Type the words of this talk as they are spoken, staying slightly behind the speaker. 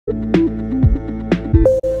In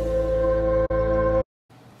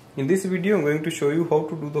this video I'm going to show you how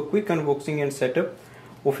to do the quick unboxing and setup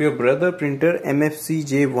of your Brother printer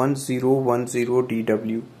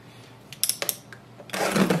MFC-J1010dw.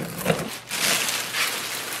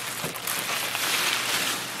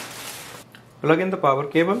 Plug in the power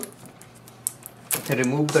cable,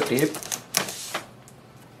 remove the tape.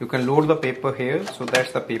 You can load the paper here, so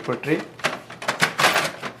that's the paper tray.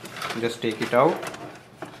 Just take it out,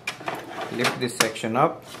 lift this section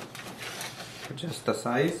up, adjust the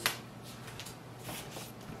size,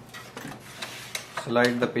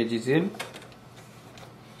 slide the pages in.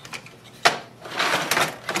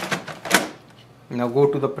 Now go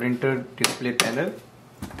to the printer display panel,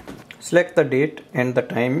 select the date and the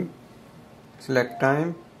time, select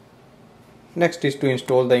time. Next is to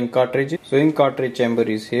install the ink cartridge. So ink cartridge chamber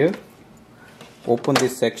is here. Open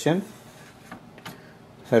this section,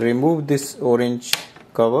 remove this orange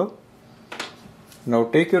cover. Now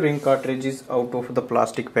take your ink cartridges out of the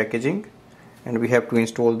plastic packaging and we have to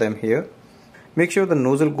install them here. Make sure the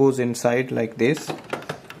nozzle goes inside like this.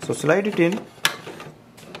 So slide it in.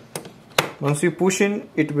 Once you push in,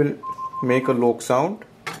 it will make a lock sound.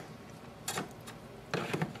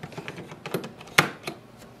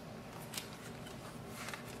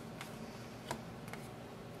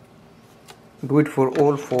 Do it for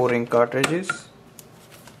all 4 ink cartridges.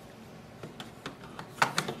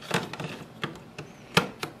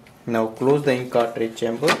 Now close the ink cartridge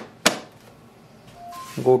chamber.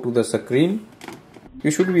 Go to the screen.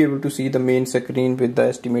 You should be able to see the main screen with the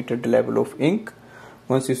estimated level of ink.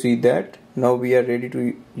 Once you see that, now we are ready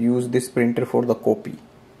to use this printer for the copy.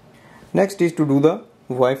 Next is to do the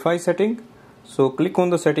Wi-Fi setting. So click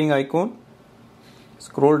on the setting icon,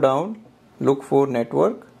 scroll down, look for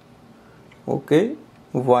network. Okay,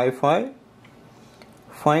 Wi-Fi,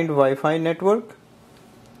 find Wi-Fi network,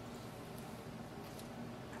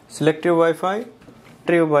 select your Wi-Fi,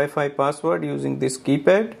 enter your Wi-Fi password using this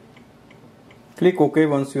keypad, click OK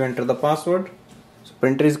once you enter the password. So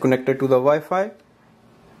printer is connected to the Wi-Fi,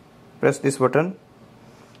 press this button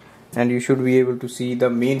and you should be able to see the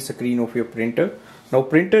main screen of your printer. Now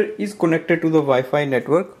printer is connected to the Wi-Fi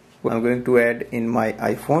network. I'm going to add in my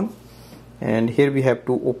iPhone and here we have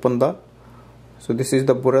to open the. So this is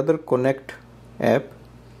the Brother Connect app.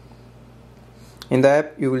 In the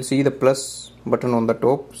app you will see the plus button on the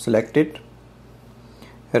top. Select it,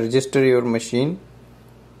 register your machine,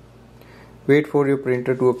 wait for your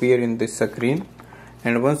printer to appear in this screen,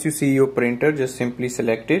 and once you see your printer, just simply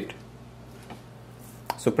select it.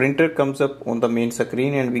 So printer comes up on the main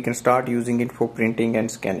screen and we can start using it for printing and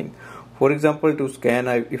scanning. For example, to scan,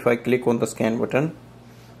 if I click on the scan button,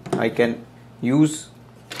 I can use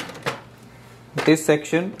this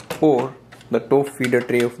section or the top feeder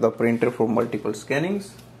tray of the printer for multiple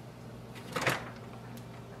scannings.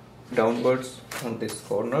 Downwards on this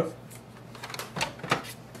corner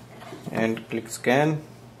and click scan.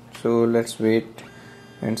 So let's wait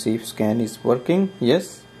and see if scan is working.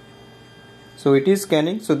 Yes, so it is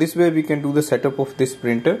scanning. So this way we can do the setup of this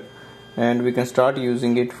printer and we can start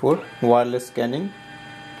using it for wireless scanning.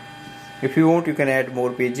 If you want, you can add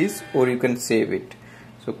more pages or you can save it.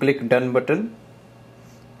 So click done button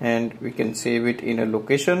and we can save it in a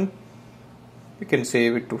location. We can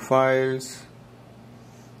save it to files,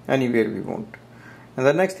 anywhere we want. And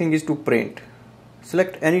the next thing is to print.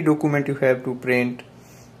 Select any document you have to print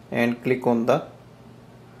and click on the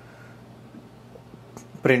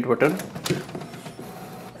print button.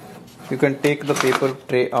 You can take the paper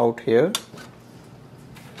tray out here.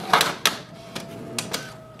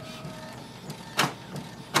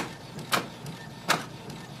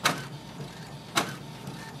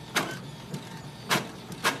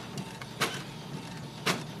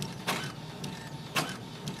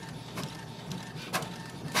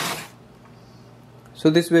 So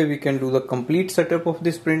this way we can do the complete setup of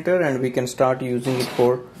this printer and we can start using it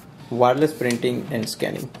for wireless printing and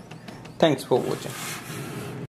scanning. Thanks for watching.